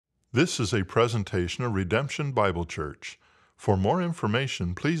This is a presentation of Redemption Bible Church. For more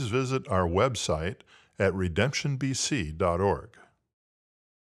information, please visit our website at redemptionbc.org.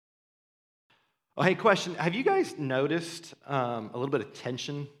 Oh, hey, question. Have you guys noticed a little bit of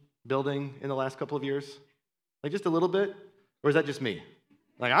tension building in the last couple of years? Like just a little bit? Or is that just me?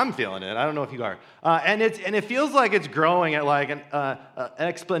 Like I'm feeling it. I don't know if you are. And it feels like it's growing at like an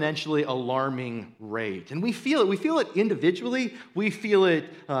exponentially alarming rate. And we feel it. We feel it individually. We feel it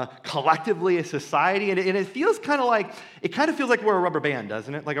collectively as society. And it feels kind of feels like we're a rubber band,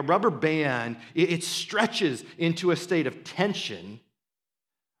 doesn't it? Like a rubber band, it stretches into a state of tension,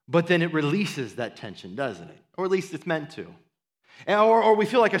 but then it releases that tension, doesn't it? Or at least it's meant to. Or we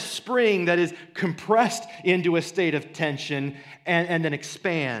feel like a spring that is compressed into a state of tension and then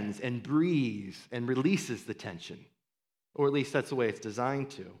expands and breathes and releases the tension. Or at least that's the way it's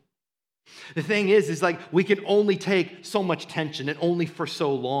designed to. The thing is like we can only take so much tension and only for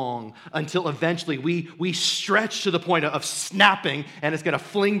so long until eventually we stretch to the point of snapping and it's going to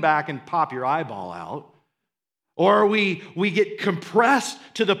fling back and pop your eyeball out. Or we get compressed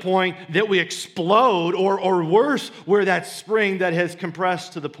to the point that we explode, or worse, where that spring that has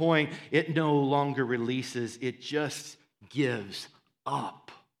compressed to the point it no longer releases, it just gives up.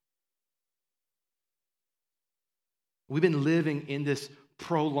 We've been living in this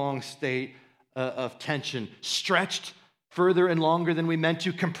prolonged state of tension, stretched further and longer than we meant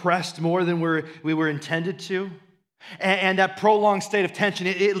to, compressed more than we were intended to. And that prolonged state of tension,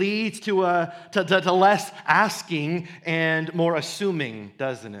 it leads to less asking and more assuming,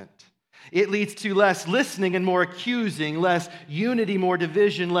 doesn't it? It leads to less listening and more accusing, less unity, more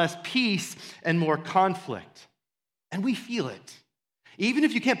division, less peace and more conflict. And we feel it. Even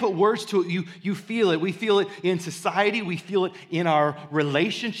if you can't put words to it, you feel it. We feel it in society. We feel it in our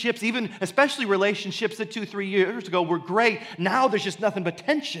relationships, even especially relationships that 2-3 years ago were great. Now there's just nothing but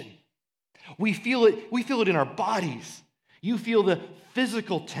tension. We feel it in our bodies. You feel the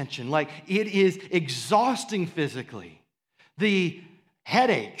physical tension, like it is exhausting physically. The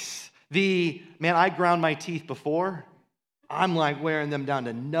headaches, I ground my teeth before. I'm like wearing them down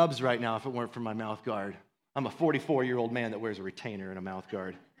to nubs right now if it weren't for my mouth guard. I'm a 44-year-old man that wears a retainer and a mouth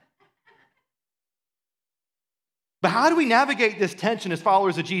guard. But how do we navigate this tension as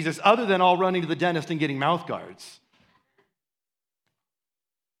followers of Jesus other than all running to the dentist and getting mouth guards?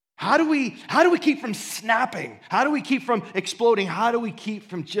 How do we keep from snapping? How do we keep from exploding? How do we keep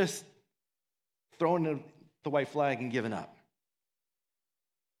from just throwing the white flag and giving up?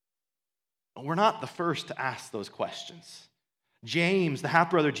 We're not the first to ask those questions. James, the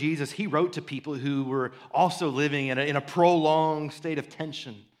half-brother Jesus, he wrote to people who were also living in a prolonged state of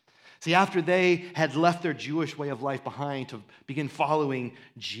tension. See, after they had left their Jewish way of life behind to begin following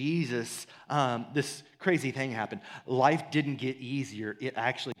Jesus, this crazy thing happened. Life didn't get easier. It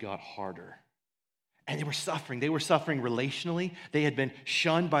actually got harder. And they were suffering. They were suffering relationally. They had been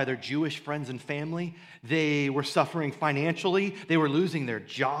shunned by their Jewish friends and family. They were suffering financially. They were losing their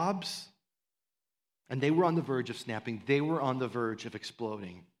jobs. And they were on the verge of snapping. They were on the verge of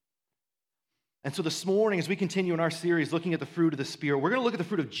exploding. And so this morning, as we continue in our series looking at the fruit of the Spirit, we're going to look at the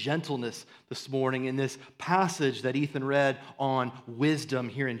fruit of gentleness this morning in this passage that Ethan read on wisdom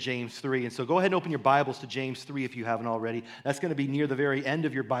here in James 3. And so go ahead and open your Bibles to James 3 if you haven't already. That's going to be near the very end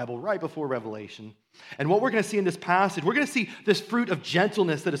of your Bible, right before Revelation. And what we're going to see in this passage, we're going to see this fruit of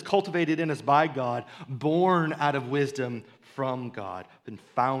gentleness that is cultivated in us by God, born out of wisdom from God, and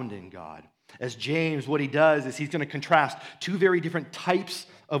found in God. As James, what he does is he's going to contrast two very different types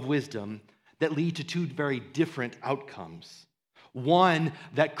of wisdom that lead to two very different outcomes. One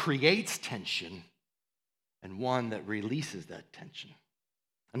that creates tension and one that releases that tension.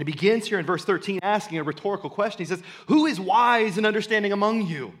 And he begins here in verse 13 asking a rhetorical question. He says, "Who is wise and understanding among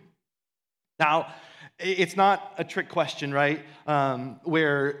you?" Now, it's not a trick question, right?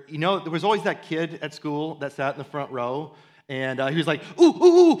 Where, there was always that kid at school that sat in the front row and he was like,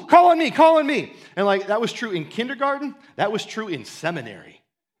 ooh, call on me. And like that was true in kindergarten. That was true in seminary.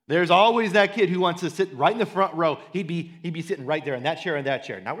 There's always that kid who wants to sit right in the front row. He'd be sitting right there in that chair and that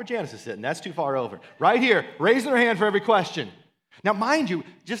chair. Not where Janice is sitting. That's too far over. Right here, raising her hand for every question. Now, mind you,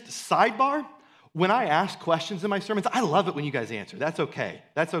 just sidebar, when I ask questions in my sermons, I love it when you guys answer. That's okay.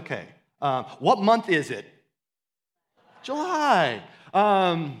 What month is it? July.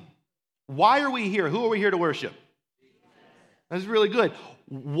 Why are we here? Who are we here to worship? That's really good.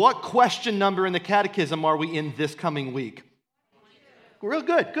 What question number in the catechism are we in this coming week? Real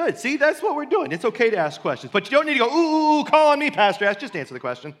good. See, that's what we're doing. It's okay to ask questions. But you don't need to go, ooh, call on me, Pastor. Just answer the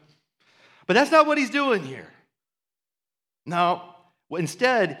question. But that's not what he's doing here. No, Well,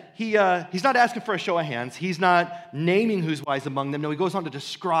 instead, he's not asking for a show of hands. He's not naming who's wise among them. No, he goes on to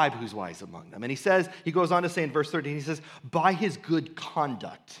describe who's wise among them. And he goes on to say in verse 13, he says, by his good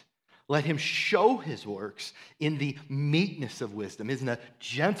conduct, let him show his works in the meekness of wisdom, in the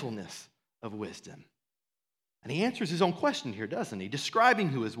gentleness of wisdom. And he answers his own question here, doesn't he? Describing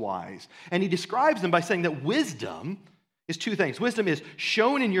who is wise. And he describes them by saying that wisdom is two things. Wisdom is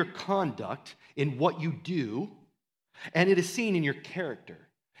shown in your conduct, in what you do, and it is seen in your character,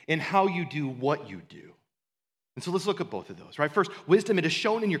 in how you do what you do. And so let's look at both of those, right? First, wisdom, it is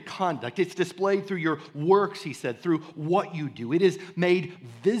shown in your conduct. It's displayed through your works, he said, through what you do. It is made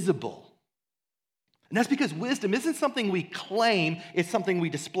visible. And that's because wisdom isn't something we claim, it's something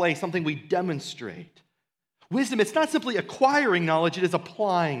we display, something we demonstrate. Wisdom, it's not simply acquiring knowledge, it is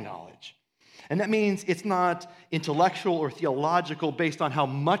applying knowledge. And that means it's not intellectual or theological based on how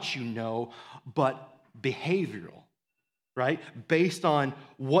much you know, but behavioral. Right? Based on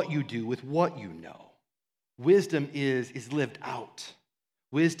what you do with what you know. Wisdom is lived out.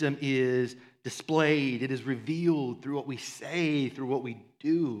 Wisdom is displayed. It is revealed through what we say, through what we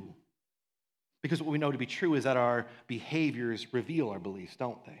do. Because what we know to be true is that our behaviors reveal our beliefs,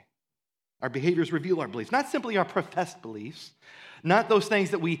 don't they? Our behaviors reveal our beliefs. Not simply our professed beliefs, not those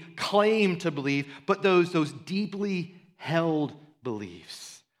things that we claim to believe, but those deeply held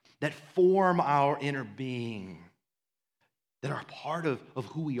beliefs that form our inner being, that are part of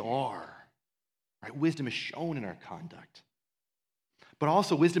who we are. Right? Wisdom is shown in our conduct. But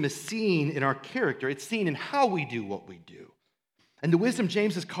also wisdom is seen in our character. It's seen in how we do what we do. And the wisdom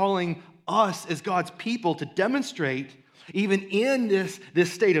James is calling us as God's people to demonstrate, even in this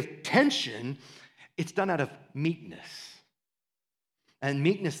state of tension, it's done out of meekness. And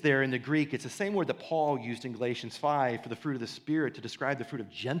meekness there in the Greek, it's the same word that Paul used in Galatians 5 for the fruit of the Spirit to describe the fruit of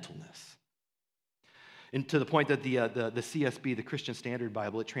gentleness. And to the point that the CSB, the Christian Standard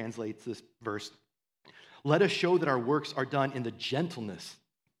Bible, it translates this verse, let us show that our works are done in the gentleness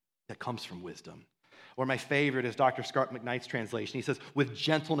that comes from wisdom. Or my favorite is Dr. Scott McKnight's translation. He says, with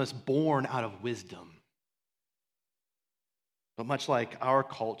gentleness born out of wisdom. But much like our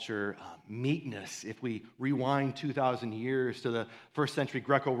culture, meekness, if we rewind 2,000 years to the first century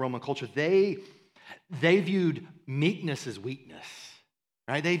Greco-Roman culture, they viewed meekness as weakness.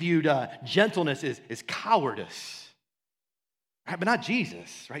 Right? They viewed gentleness as cowardice. Right? But not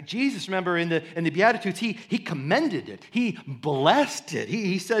Jesus. Right? Jesus, remember, in the Beatitudes, he commended it. He blessed it.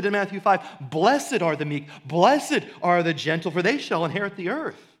 He said in Matthew 5, blessed are the meek, blessed are the gentle, for they shall inherit the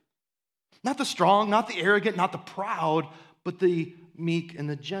earth. Not the strong, not the arrogant, not the proud, but the meek and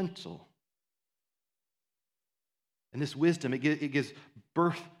the gentle. And this wisdom, it gives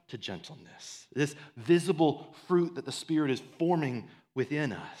birth to gentleness, this visible fruit that the Spirit is forming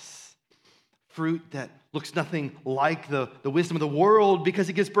within us. Fruit that looks nothing like the wisdom of the world because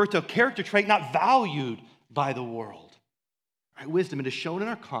it gives birth to a character trait not valued by the world. Right? Wisdom, it is shown in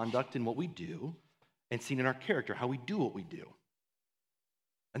our conduct, in what we do, and seen in our character, how we do what we do.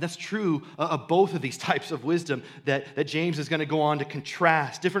 And that's true of both of these types of wisdom that James is going to go on to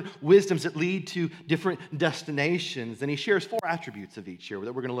contrast, different wisdoms that lead to different destinations. And he shares 4 attributes of each here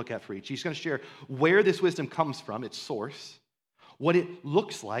that we're going to look at for each. He's going to share where this wisdom comes from, its source, what it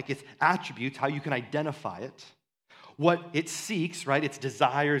looks like, its attributes, how you can identify it, what it seeks, right, its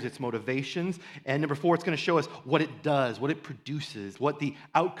desires, its motivations, and number 4, it's going to show us what it does, what it produces, what the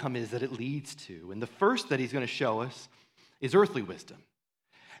outcome is that it leads to. And the first that he's going to show us is earthly wisdom.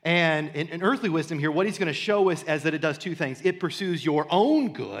 And in earthly wisdom here, what he's going to show us is that it does 2 things. It pursues your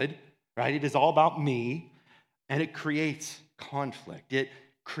own good, right? It is all about me, and it creates conflict. It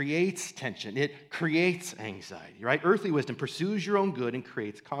creates tension. It creates anxiety, right? Earthly wisdom pursues your own good and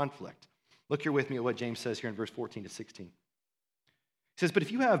creates conflict. Look here with me at what James says here in verse 14 to 16. He says, but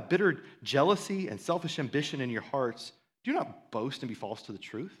if you have bitter jealousy and selfish ambition in your hearts, do not boast and be false to the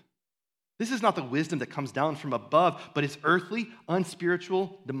truth. This is not the wisdom that comes down from above, but it's earthly,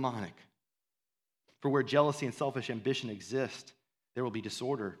 unspiritual, demonic. For where jealousy and selfish ambition exist, there will be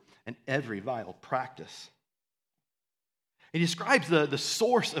disorder and every vile practice. He describes the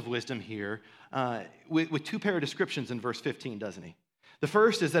source of wisdom here with 2 pair of descriptions in verse 15, doesn't he? The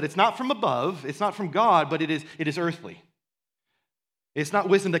first is that it's not from above, it's not from God, but it is earthly. It's not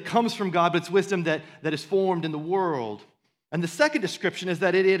wisdom that comes from God, but it's wisdom that is formed in the world. And the second description is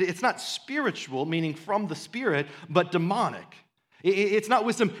that it's not spiritual, meaning from the Spirit, but demonic. It's not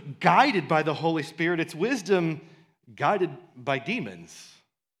wisdom guided by the Holy Spirit, it's wisdom guided by demons.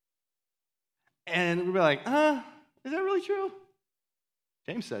 And we'll be like, is that really true?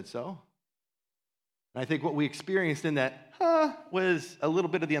 James said so. And I think what we experienced in that was a little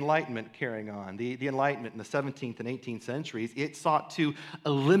bit of the Enlightenment carrying on. The Enlightenment in the 17th and 18th centuries, it sought to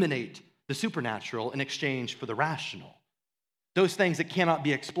eliminate the supernatural in exchange for the rational. Those things that cannot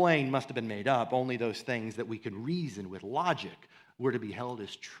be explained must have been made up. Only those things that we could reason with logic were to be held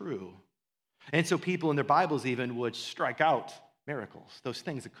as true. And so people in their Bibles even would strike out miracles, those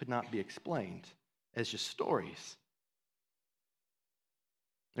things that could not be explained, as just stories.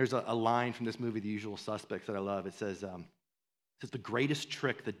 There's a line from this movie, The Usual Suspects, that I love. It says, the greatest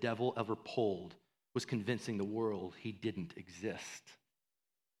trick the devil ever pulled was convincing the world he didn't exist.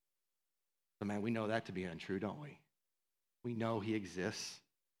 But man, we know that to be untrue, don't we? We know he exists.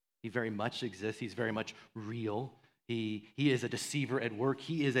 He very much exists. He's very much real. He is a deceiver at work.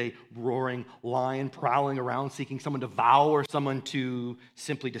 He is a roaring lion prowling around seeking someone to devour, someone to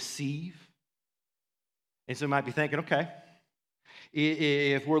simply deceive. And so you might be thinking, okay,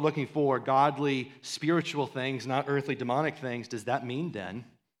 if we're looking for godly, spiritual things, not earthly, demonic things, does that mean then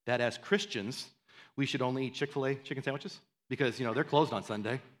that as Christians, we should only eat Chick-fil-A chicken sandwiches? Because, they're closed on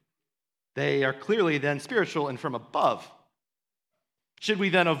Sunday. They are clearly then spiritual and from above. Should we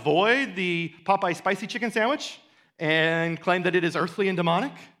then avoid the Popeye spicy chicken sandwich and claim that it is earthly and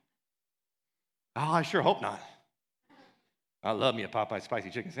demonic? Oh, I sure hope not. I love me a Popeye spicy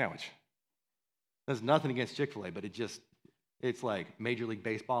chicken sandwich. There's nothing against Chick-fil-A, but it's like Major League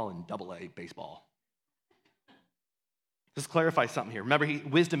Baseball and Double-A baseball. Let's clarify something here. Remember,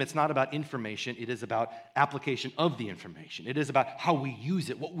 wisdom, it's not about information. It is about application of the information. It is about how we use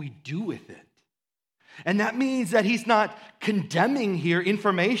it, what we do with it. And that means that he's not condemning here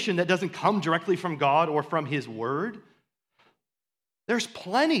information that doesn't come directly from God or from his word. There's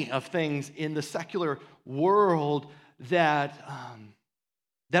plenty of things in the secular world that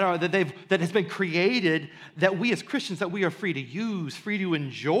has been created that we as Christians, that we are free to use, free to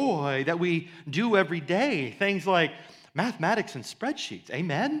enjoy, that we do every day. Things like mathematics and spreadsheets.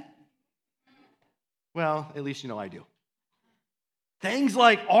 Amen? Well, at least I do. Things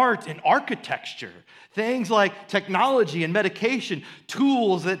like art and architecture, things like technology and medication,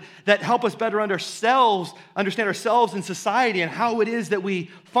 tools that help us better understand ourselves in society and how it is that we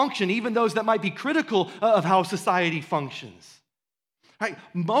function, even those that might be critical of how society functions. Right?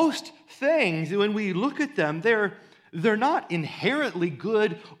 Most things, when we look at them, they're not inherently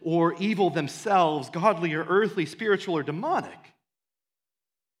good or evil themselves, godly or earthly, spiritual or demonic.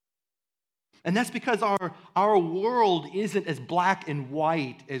 And that's because our world isn't as black and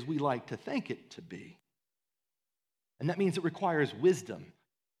white as we like to think it to be. And that means it requires wisdom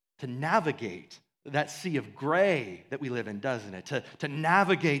to navigate that sea of gray that we live in, doesn't it? To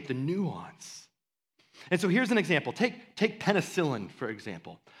navigate the nuance. And so here's an example. Take penicillin, for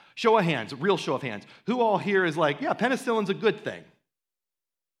example. Show of hands, a real show of hands. Who all here is like, yeah, penicillin's a good thing?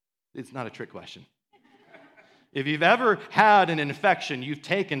 It's not a trick question. If you've ever had an infection, you've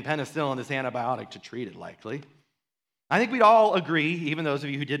taken penicillin, this antibiotic, to treat it, likely. I think we'd all agree, even those of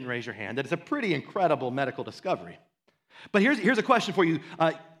you who didn't raise your hand, that it's a pretty incredible medical discovery. But here's a question for you.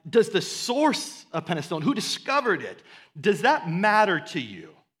 Does the source of penicillin, who discovered it, does that matter to you?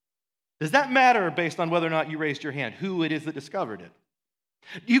 Does that matter based on whether or not you raised your hand, who it is that discovered it?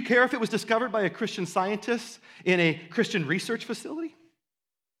 Do you care if it was discovered by a Christian scientist in a Christian research facility?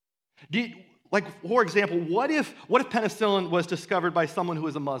 For example, what if penicillin was discovered by someone who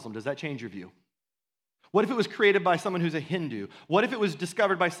is a Muslim? Does that change your view? What if it was created by someone who's a Hindu? What if it was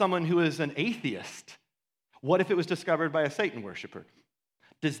discovered by someone who is an atheist? What if it was discovered by a Satan worshiper?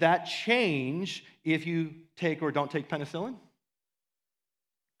 Does that change if you take or don't take penicillin?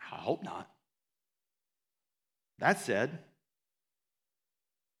 I hope not. That said,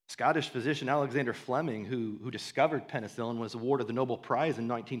 Scottish physician Alexander Fleming, who discovered penicillin, was awarded the Nobel Prize in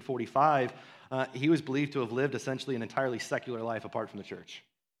 1945. He was believed to have lived essentially an entirely secular life apart from the church.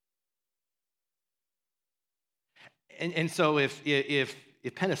 And so if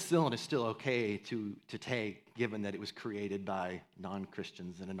penicillin is still okay to take, given that it was created by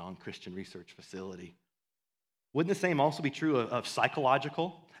non-Christians in a non-Christian research facility, wouldn't the same also be true of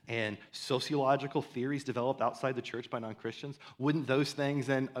psychological and sociological theories developed outside the church by non-Christians? Wouldn't those things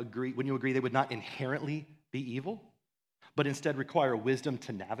then wouldn't you agree they would not inherently be evil, but instead require wisdom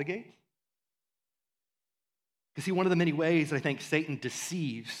to navigate? Because see, one of the many ways that I think Satan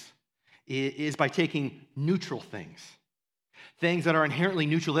deceives is by taking neutral things that are inherently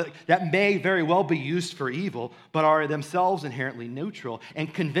neutral, that may very well be used for evil, but are themselves inherently neutral,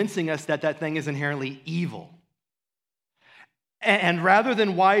 and convincing us that that thing is inherently evil. And rather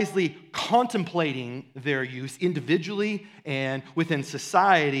than wisely contemplating their use individually and within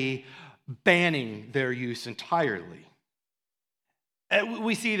society, banning their use entirely.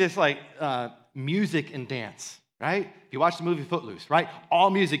 We see this like music and dance, right? If you watch the movie Footloose, right? All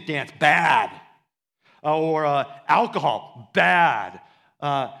music, dance, bad. Or alcohol, bad.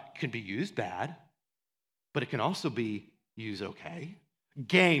 Can be used bad, but it can also be used okay.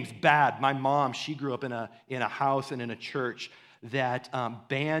 Games, bad. My mom, she grew up in a house and in a church that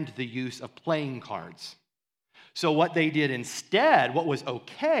banned the use of playing cards. So what they did instead, what was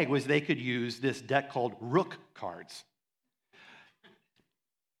okay, was they could use this deck called rook cards.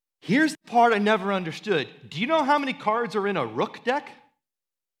 Here's the part I never understood. Do you know how many cards are in a rook deck?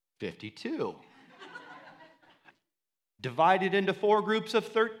 52. Divided into 4 groups of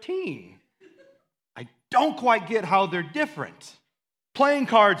 13. I don't quite get how they're different. Playing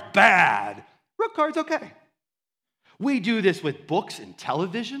cards, bad. Rook cards, okay. We do this with books and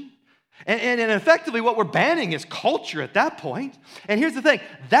television. And effectively what we're banning is culture at that point. And here's the thing,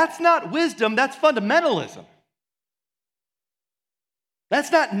 that's not wisdom, that's fundamentalism.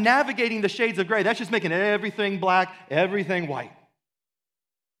 That's not navigating the shades of gray. That's just making everything black, everything white.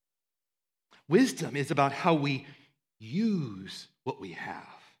 Wisdom is about how we use what we have.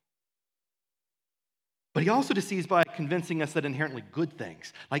 But he also deceives by convincing us that inherently good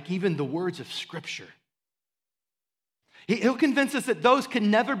things, like even the words of Scripture, he'll convince us that those can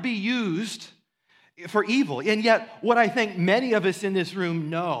never be used for evil. And yet, what I think many of us in this room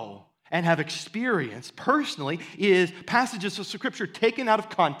know and have experienced personally is passages of Scripture taken out of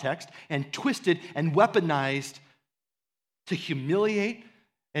context and twisted and weaponized to humiliate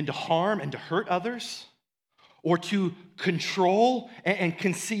and to harm and to hurt others, or to control and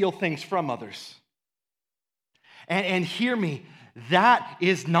conceal things from others. And hear me, that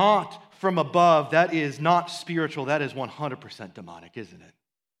is not from above, that is not spiritual, that is 100% demonic, isn't it?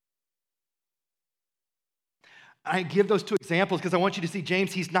 I give those 2 examples because I want you to see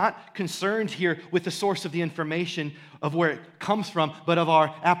James, he's not concerned here with the source of the information, of where it comes from, but of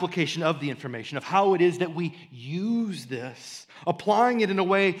our application of the information, of how it is that we use this, applying it in a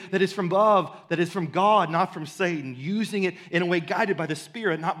way that is from above, that is from God, not from Satan, using it in a way guided by the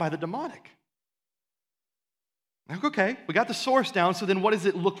Spirit, not by the demonic. Okay, we got the source down, so then what does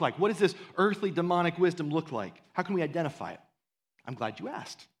it look like? What does this earthly demonic wisdom look like? How can we identify it? I'm glad you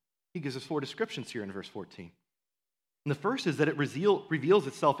asked. He gives us 4 descriptions here in verse 14. And the first is that it reveals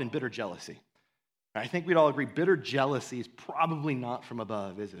itself in bitter jealousy. I think we'd all agree bitter jealousy is probably not from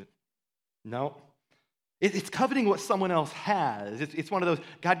above, is it? No. It's coveting what someone else has. It's one of those,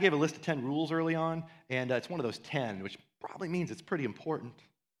 God gave a list of 10 rules early on, and it's one of those 10, which probably means it's pretty important.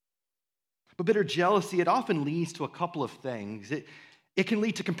 But bitter jealousy, it often leads to a couple of things. It can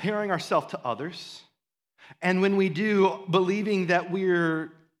lead to comparing ourselves to others. And when we do, believing that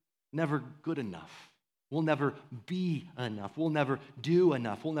we're never good enough. We'll never be enough. We'll never do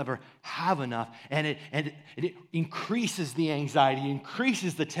enough. We'll never have enough. And it increases the anxiety,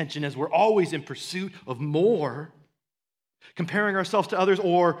 increases the tension as we're always in pursuit of more. Comparing ourselves to others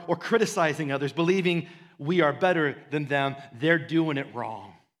or criticizing others, believing we are better than them, they're doing it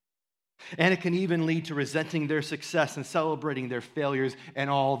wrong. And it can even lead to resenting their success and celebrating their failures, and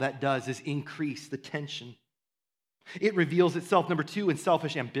all that does is increase the tension. It reveals itself, number 2, in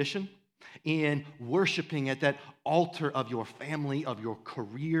selfish ambition, in worshiping at that altar of your family, of your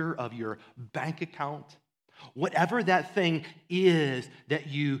career, of your bank account. Whatever that thing is that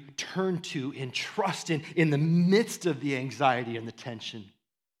you turn to and trust in the midst of the anxiety and the tension.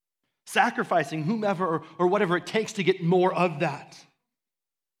 Sacrificing whomever or whatever it takes to get more of that.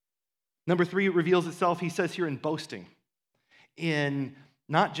 Number 3, it reveals itself, he says here, in boasting. In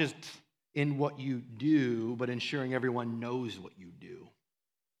not just in what you do, but ensuring everyone knows what you do.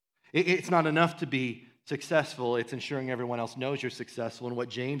 It's not enough to be successful, it's ensuring everyone else knows you're successful. And what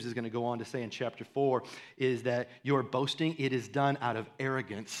James is going to go on to say in chapter 4 is that your boasting, it is done out of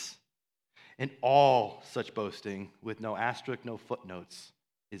arrogance. And all such boasting, with no asterisk, no footnotes,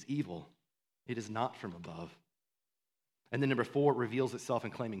 is evil. It is not from above. And then number 4, it reveals itself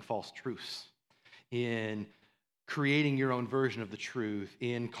in claiming false truths, in creating your own version of the truth,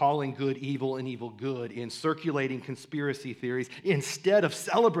 in calling good evil and evil good, in circulating conspiracy theories, instead of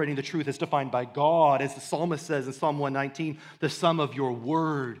celebrating the truth as defined by God. As the psalmist says in Psalm 119, the sum of your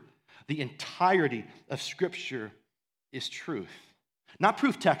word, the entirety of Scripture is truth. Not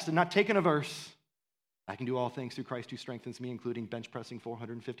proof text and not taking a verse. I can do all things through Christ who strengthens me, including bench pressing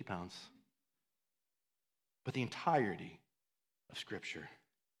 450 pounds. But the entirety of Scripture.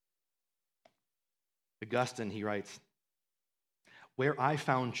 Augustine, he writes, where I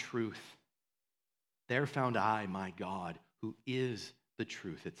found truth, there found I my God, who is the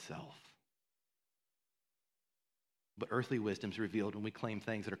truth itself. But earthly wisdom is revealed when we claim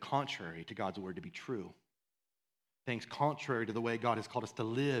things that are contrary to God's word to be true. things contrary to the way God has called us to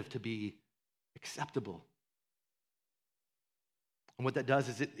live, to be acceptable. And what that does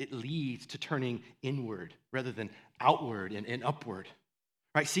is it leads to turning inward rather than outward and upward.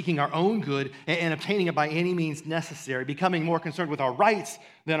 Right? Seeking our own good and obtaining it by any means necessary, becoming more concerned with our rights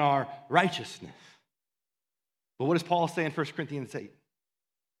than our righteousness. But what does Paul say in 1 Corinthians 8?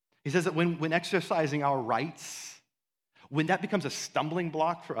 He says that when exercising our rights, when that becomes a stumbling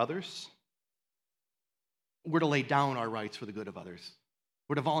block for others, we're to lay down our rights for the good of others.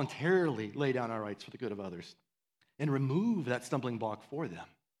 We're to voluntarily lay down our rights for the good of others and remove that stumbling block for them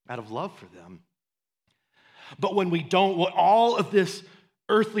out of love for them. But when we don't, what all of this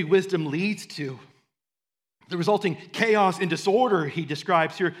earthly wisdom leads to, the resulting chaos and disorder he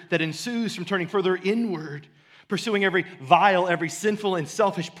describes here that ensues from turning further inward, pursuing every vile, every sinful and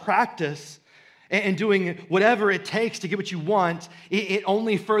selfish practice, and doing whatever it takes to get what you want, it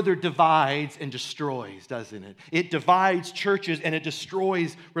only further divides and destroys, doesn't it? It divides churches and it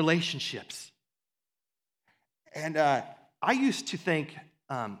destroys relationships. And I used to think,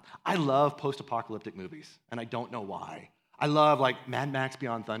 I love post-apocalyptic movies, and I don't know why. I love like Mad Max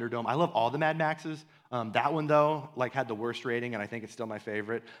Beyond Thunderdome. I love all the Mad Maxes. That one, though, like had the worst rating, and I think it's still my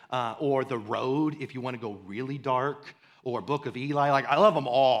favorite. Or The Road, if you want to go really dark, or Book of Eli. Like, I love them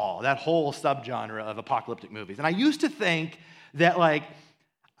all, that whole subgenre of apocalyptic movies. And I used to think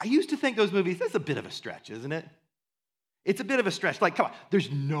those movies, that's a bit of a stretch, isn't it? It's a bit of a stretch. Like, come on,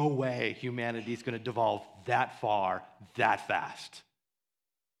 there's no way humanity's going to devolve that far, that fast.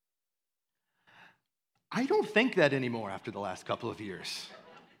 I don't think that anymore after the last couple of years.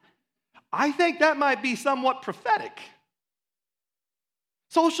 I think that might be somewhat prophetic.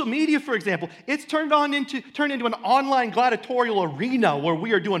 Social media, for example, it's turned into an online gladiatorial arena where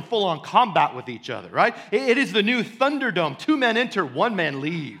we are doing full-on combat with each other, right? It is the new Thunderdome. 2 men enter, 1 man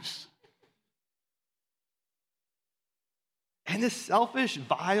leaves. And this selfish,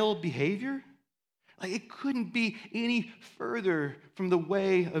 vile behavior, like it couldn't be any further from the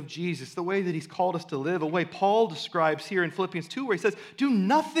way of Jesus, the way that he's called us to live, a way Paul describes here in Philippians 2, where he says, do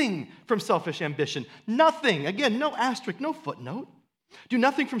nothing from selfish ambition. Nothing. Again, no asterisk, no footnote. Do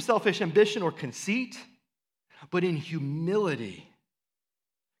nothing from selfish ambition or conceit, but in humility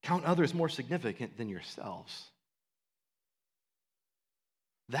count others more significant than yourselves.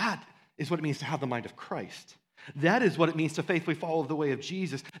 That is what it means to have the mind of Christ. That is what it means to faithfully follow the way of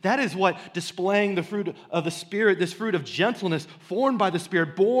Jesus. That is what displaying the fruit of the Spirit, this fruit of gentleness formed by the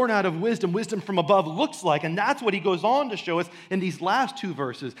Spirit, born out of wisdom, wisdom from above looks like. And that's what he goes on to show us in these last 2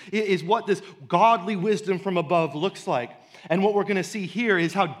 verses, is what this godly wisdom from above looks like. And what we're going to see here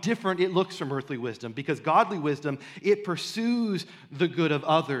is how different it looks from earthly wisdom, because godly wisdom, it pursues the good of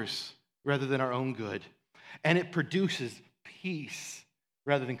others rather than our own good. And it produces peace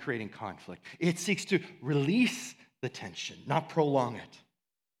rather than creating conflict. It seeks to release the tension, not prolong it.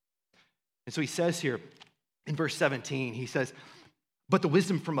 And so he says here in verse 17, he says, but the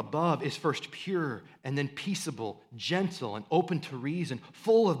wisdom from above is first pure and then peaceable, gentle and open to reason,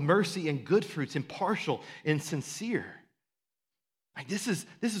 full of mercy and good fruits, impartial and sincere. Like this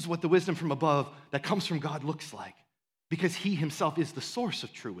is what the wisdom from above that comes from God looks like, because he himself is the source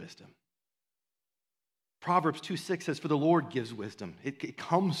of true wisdom. Proverbs 2:6 says, for the Lord gives wisdom. It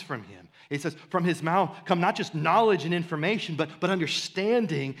comes from him. It says, from his mouth come not just knowledge and information, but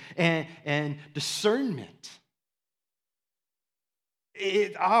understanding and discernment.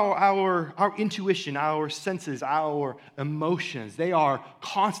 Our intuition, our senses, our emotions, they are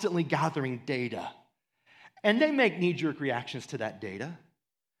constantly gathering data. And they make knee-jerk reactions to that data.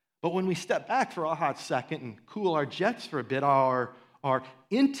 But when we step back for a hot second and cool our jets for a bit, our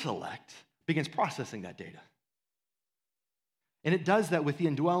intellect begins processing that data. And it does that with the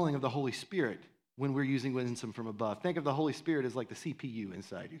indwelling of the Holy Spirit when we're using wisdom from above. Think of the Holy Spirit as like the CPU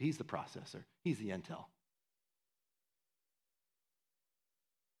inside you. He's the processor. He's the intel.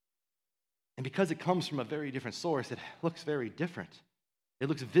 And because it comes from a very different source, it looks very different. It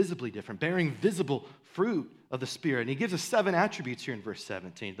looks visibly different, bearing visible fruit of the Spirit. And he gives us 7 attributes here in verse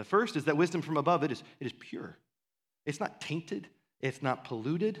 17. The first is that wisdom from above, it is pure. It's not tainted. It's not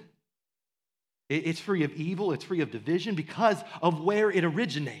polluted. It's free of evil. It's free of division because of where it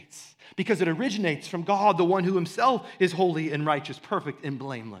originates. Because it originates from God, the one who himself is holy and righteous, perfect and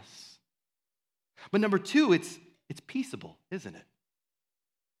blameless. But number 2, it's peaceable, isn't it?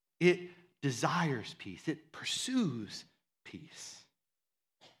 It desires peace. It pursues peace.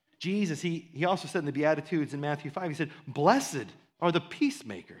 Jesus, he also said in the Beatitudes in Matthew 5, he said, blessed are the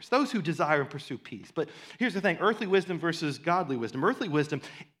peacemakers, those who desire and pursue peace. But here's the thing, earthly wisdom versus godly wisdom. Earthly wisdom,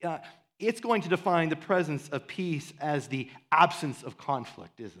 it's going to define the presence of peace as the absence of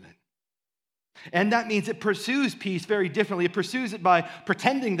conflict, isn't it? And that means it pursues peace very differently. It pursues it by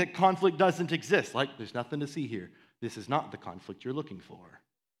pretending that conflict doesn't exist. Like, there's nothing to see here. This is not the conflict you're looking for.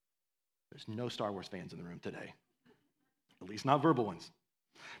 There's no Star Wars fans in the room today, at least not verbal ones.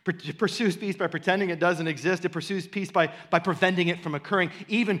 It pursues peace by pretending it doesn't exist. It pursues peace by preventing it from occurring,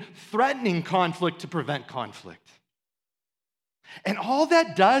 even threatening conflict to prevent conflict. And all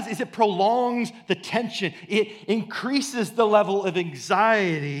that does is it prolongs the tension. It increases the level of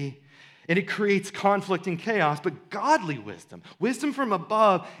anxiety, and it creates conflict and chaos. But godly wisdom, wisdom from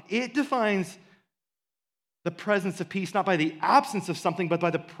above, it defines the presence of peace not by the absence of something, but by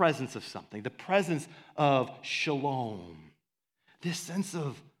the presence of something, the presence of shalom, this sense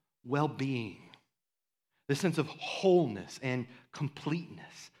of well-being, this sense of wholeness and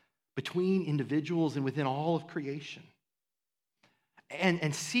completeness between individuals and within all of creation.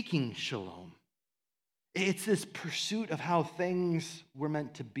 And seeking shalom. It's this pursuit of how things were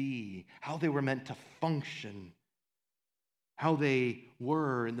meant to be, how they were meant to function, how they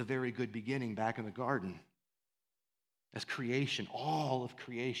were in the very good beginning back in the garden. As creation, all of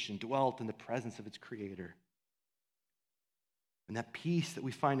creation dwelt in the presence of its creator. And that peace that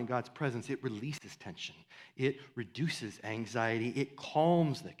we find in God's presence, it releases tension. It reduces anxiety. It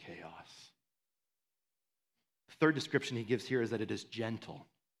calms the chaos. The third description he gives here is that it is gentle.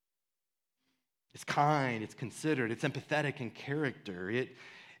 It's kind, it's considerate, it's empathetic in character.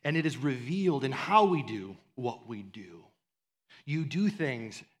 And it is revealed in how we do what we do. You do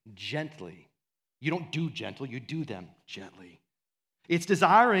things gently. You don't do gentle, you do them gently. It's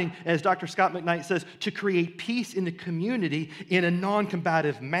desiring, as Dr. Scott McKnight says, to create peace in the community in a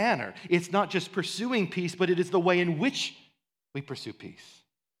non-combative manner. It's not just pursuing peace, but it is the way in which we pursue peace.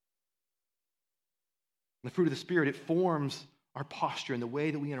 The fruit of the Spirit, it forms our posture and the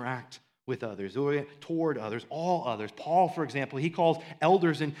way that we interact with others, toward others, all others. Paul, for example, he calls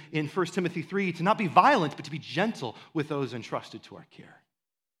elders in 1 Timothy 3 to not be violent, but to be gentle with those entrusted to our care.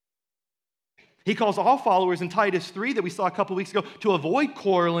 He calls all followers in Titus 3 that we saw a couple weeks ago to avoid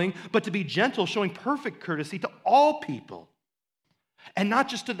quarreling, but to be gentle, showing perfect courtesy to all people. And not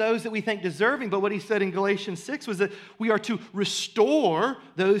just to those that we think deserving, but what he said in Galatians 6 was that we are to restore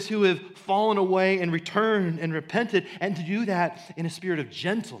those who have fallen away and returned and repented, and to do that in a spirit of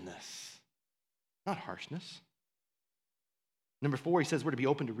gentleness, not harshness. Number 4, he says we're to be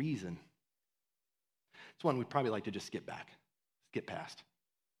open to reason. It's one we'd probably like to just skip past.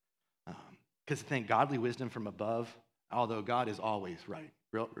 Because I think godly wisdom from above, although God is always right.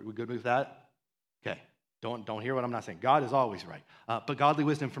 Are we good with that? Okay. Don't hear what I'm not saying. God is always right. But godly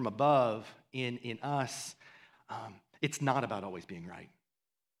wisdom from above in us, it's not about always being right.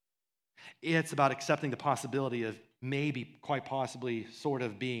 It's about accepting the possibility of maybe, quite possibly, sort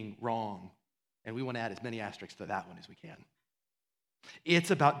of being wrong. And we want to add as many asterisks to that one as we can.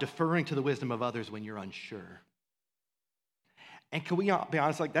 It's about deferring to the wisdom of others when you're unsure. And can we be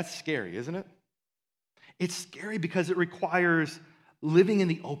honest, like that's scary, isn't it? It's scary because it requires living in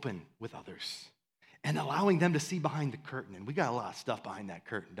the open with others and allowing them to see behind the curtain. And we got a lot of stuff behind that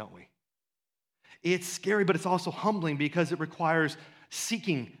curtain, don't we? It's scary, but it's also humbling because it requires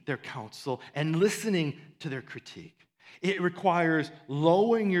seeking their counsel and listening to their critique. It requires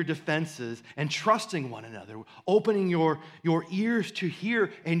lowering your defenses and trusting one another, opening your ears to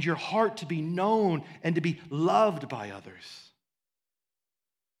hear and your heart to be known and to be loved by others.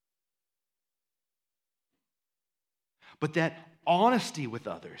 But that honesty with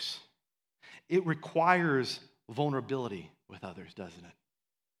others, it requires vulnerability with others, doesn't it?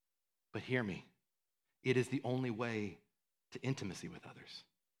 But hear me, it is the only way to intimacy with others.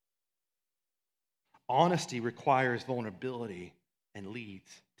 Honesty requires vulnerability and leads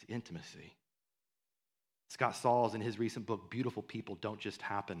to intimacy. Scott Sauls, in his recent book, Beautiful People Don't Just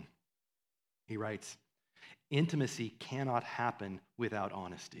Happen, he writes, intimacy cannot happen without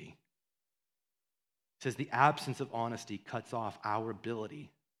honesty. It says the absence of honesty cuts off our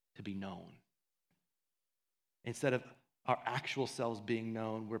ability to be known. Instead of our actual selves being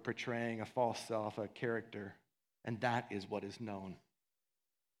known, we're portraying a false self, a character, and that is what is known.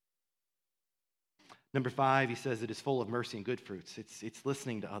 Number 5, he says it is full of mercy and good fruits. It's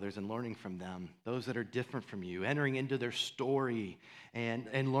listening to others and learning from them, those that are different from you, entering into their story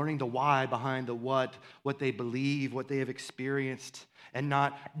and learning the why behind the what they believe, what they have experienced, and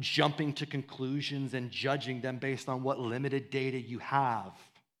not jumping to conclusions and judging them based on what limited data you have.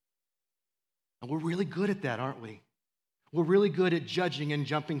 And we're really good at that, aren't we? We're really good at judging and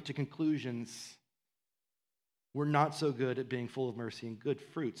jumping to conclusions. We're not so good at being full of mercy and good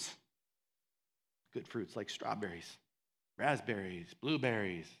fruits. Good fruits like strawberries, raspberries,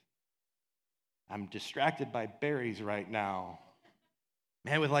 blueberries. I'm distracted by berries right now.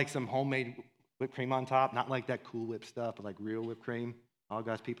 Man, with like some homemade Whipped cream on top, not like that Cool Whip stuff, but like real whipped cream. All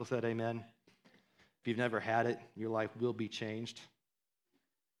God's people said amen. If you've never had it, your life will be changed.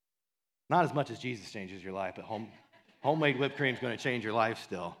 Not as much as Jesus changes your life, but homemade whipped cream is going to change your life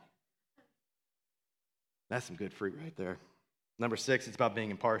still. That's some good fruit right there. Number 6, it's about being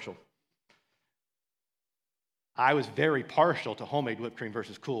impartial. I was very partial to homemade whipped cream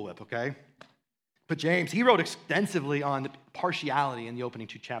versus Cool Whip, okay? But James, he wrote extensively on the partiality in the opening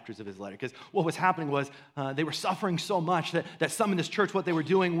 2 chapters of his letter, because what was happening was they were suffering so much that some in this church, what they were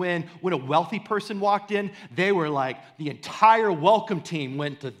doing when a wealthy person walked in, they were like, the entire welcome team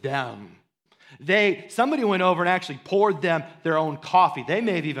went to them. Somebody went over and actually poured them their own coffee. They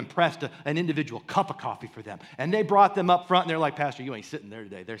may have even pressed an individual cup of coffee for them. And they brought them up front, and they're like, Pastor, you ain't sitting there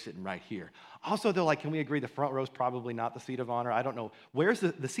today. They're sitting right here. Also, they're like, can we agree the front row is probably not the seat of honor? I don't know. Where's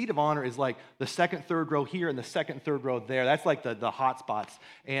the seat of honor is like the second, third row here and the second, third row there. That's like the hot spots.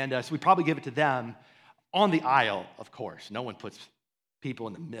 And so we probably give it to them on the aisle, of course. No one puts people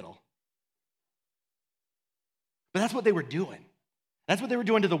in the middle. But that's what they were doing. That's what they were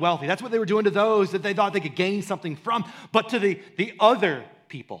doing to the wealthy. That's what they were doing to those that they thought they could gain something from. But to the other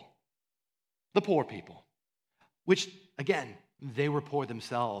people, the poor people, which, again, they were poor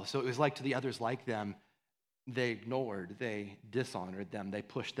themselves. So it was like to the others like them, they ignored, they dishonored them, they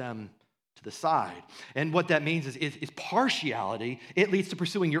pushed them to the side. And what that means is partiality. It leads to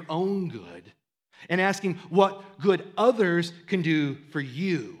pursuing your own good and asking what good others can do for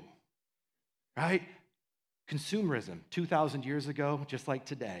you, right? Consumerism, 2,000 years ago, just like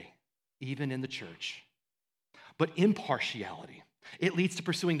today, even in the church. But impartiality, it leads to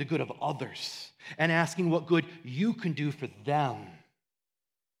pursuing the good of others and asking what good you can do for them.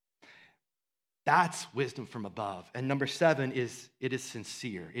 That's wisdom from above. And number 7 is it is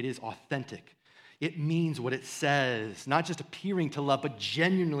sincere. It is authentic. It means what it says, not just appearing to love, but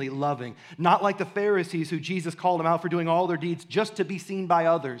genuinely loving. Not like the Pharisees who Jesus called them out for doing all their deeds just to be seen by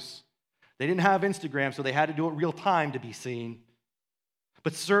others. They didn't have Instagram, so they had to do it real time to be seen.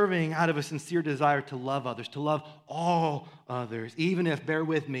 But serving out of a sincere desire to love others, to love all others, even if, bear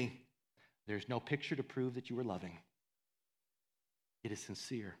with me, there's no picture to prove that you were loving. It is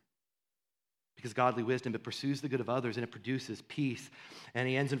sincere. Because godly wisdom, it pursues the good of others and it produces peace. And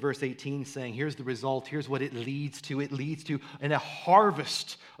he ends in verse 18 saying, here's the result, here's what it leads to. It leads to, and a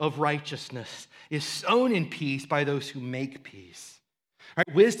harvest of righteousness is sown in peace by those who make peace.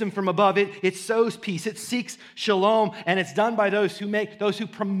 Right? Wisdom from above, it sows peace, it seeks shalom, and it's done by those who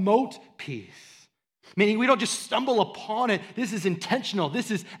promote peace. Meaning we don't just stumble upon it. This is intentional. This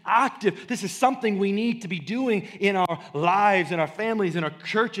is active. This is something we need to be doing in our lives, in our families, in our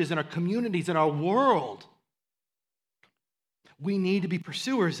churches, in our communities, in our world. We need to be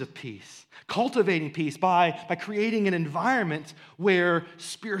pursuers of peace, cultivating peace by creating an environment where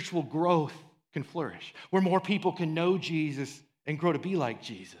spiritual growth can flourish, where more people can know Jesus and grow to be like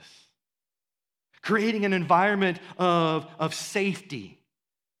Jesus. Creating an environment of safety,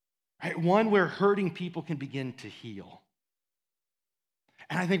 right? One where hurting people can begin to heal.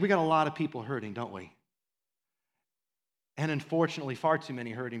 And I think we got a lot of people hurting, don't we? And unfortunately, far too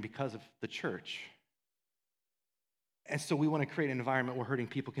many hurting because of the church. And so we want to create an environment where hurting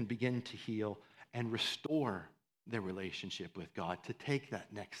people can begin to heal and restore their relationship with God, to take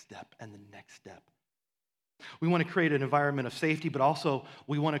that next step and the next step. We want to create an environment of safety, but also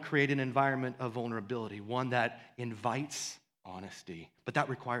we want to create an environment of vulnerability, one that invites honesty, but that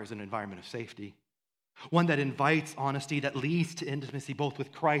requires an environment of safety. One that invites honesty, that leads to intimacy both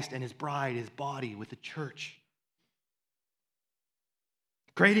with Christ and his bride, his body, with the church.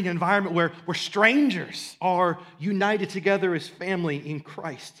 Creating an environment where strangers are united together as family in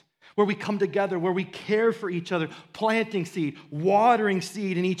Christ. Where we come together, where we care for each other, planting seed, watering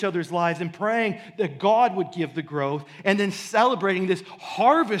seed in each other's lives, and praying that God would give the growth, and then celebrating this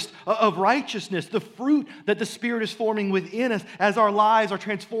harvest of righteousness, the fruit that the Spirit is forming within us as our lives are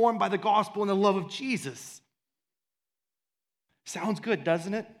transformed by the gospel and the love of Jesus. Sounds good,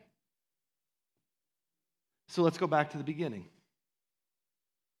 doesn't it? So let's go back to the beginning.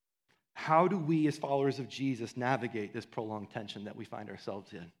 How do we, as followers of Jesus, navigate this prolonged tension that we find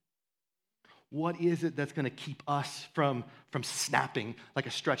ourselves in? What is it that's going to keep us from snapping like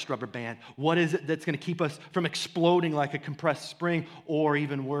a stretched rubber band? What is it that's going to keep us from exploding like a compressed spring? Or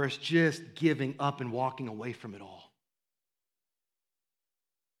even worse, just giving up and walking away from it all?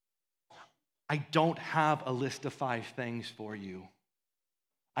 I don't have a list of 5 things for you.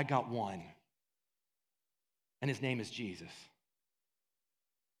 I got one. And his name is Jesus.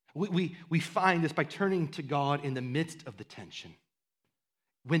 We find this by turning to God in the midst of the tension.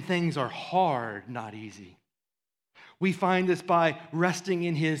 When things are hard, not easy. We find this by resting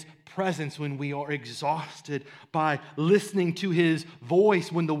in his presence when we are exhausted, by listening to his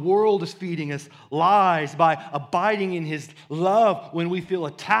voice when the world is feeding us lies, by abiding in his love when we feel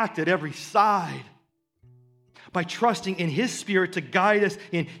attacked at every side, by trusting in his Spirit to guide us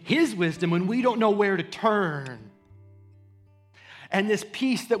in his wisdom when we don't know where to turn. And this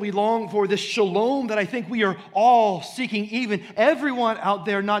peace that we long for, this shalom that I think we are all seeking, even everyone out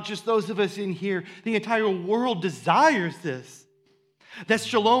there, not just those of us in here, the entire world desires this. That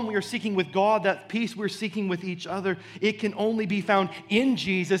shalom we are seeking with God, that peace we're seeking with each other, it can only be found in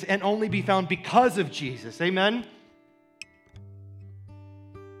Jesus and only be found because of Jesus. Amen?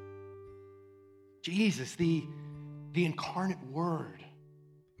 Jesus, the incarnate Word,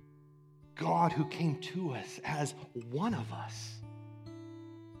 God who came to us as one of us.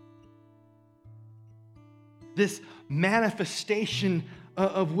 This manifestation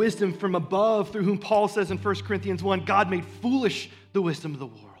of wisdom from above, through whom Paul says in 1 Corinthians 1, God made foolish the wisdom of the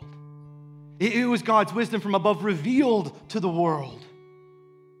world. It was God's wisdom from above revealed to the world.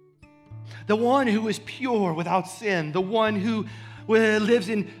 The one who is pure without sin, the one who lives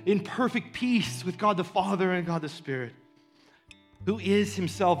in perfect peace with God the Father and God the Spirit, who is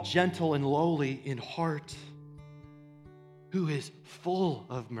himself gentle and lowly in heart, who is full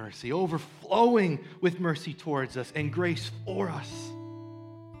of mercy, overflowing with mercy towards us and grace for us,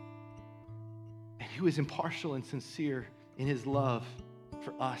 and who is impartial and sincere in his love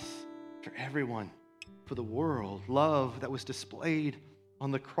for us, for everyone, for the world, love that was displayed on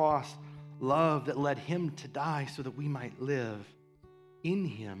the cross, love that led him to die so that we might live in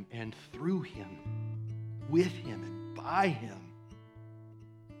him and through him, with him and by him.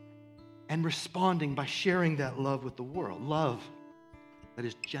 And responding by sharing that love with the world. Love that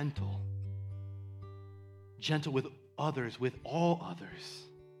is gentle. Gentle with others, with all others.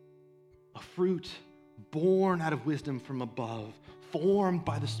 A fruit born out of wisdom from above, formed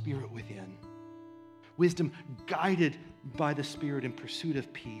by the Spirit within. Wisdom guided by the Spirit in pursuit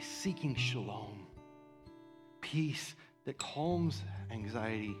of peace, seeking shalom. Peace that calms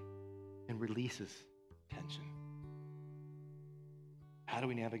anxiety and releases tension. How do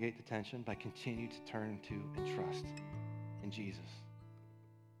we navigate the tension? By continuing to turn to and trust in Jesus.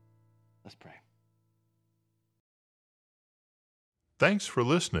 Let's pray. Thanks for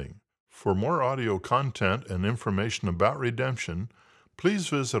listening. For more audio content and information about redemption, please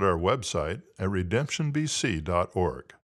visit our website at redemptionbc.org.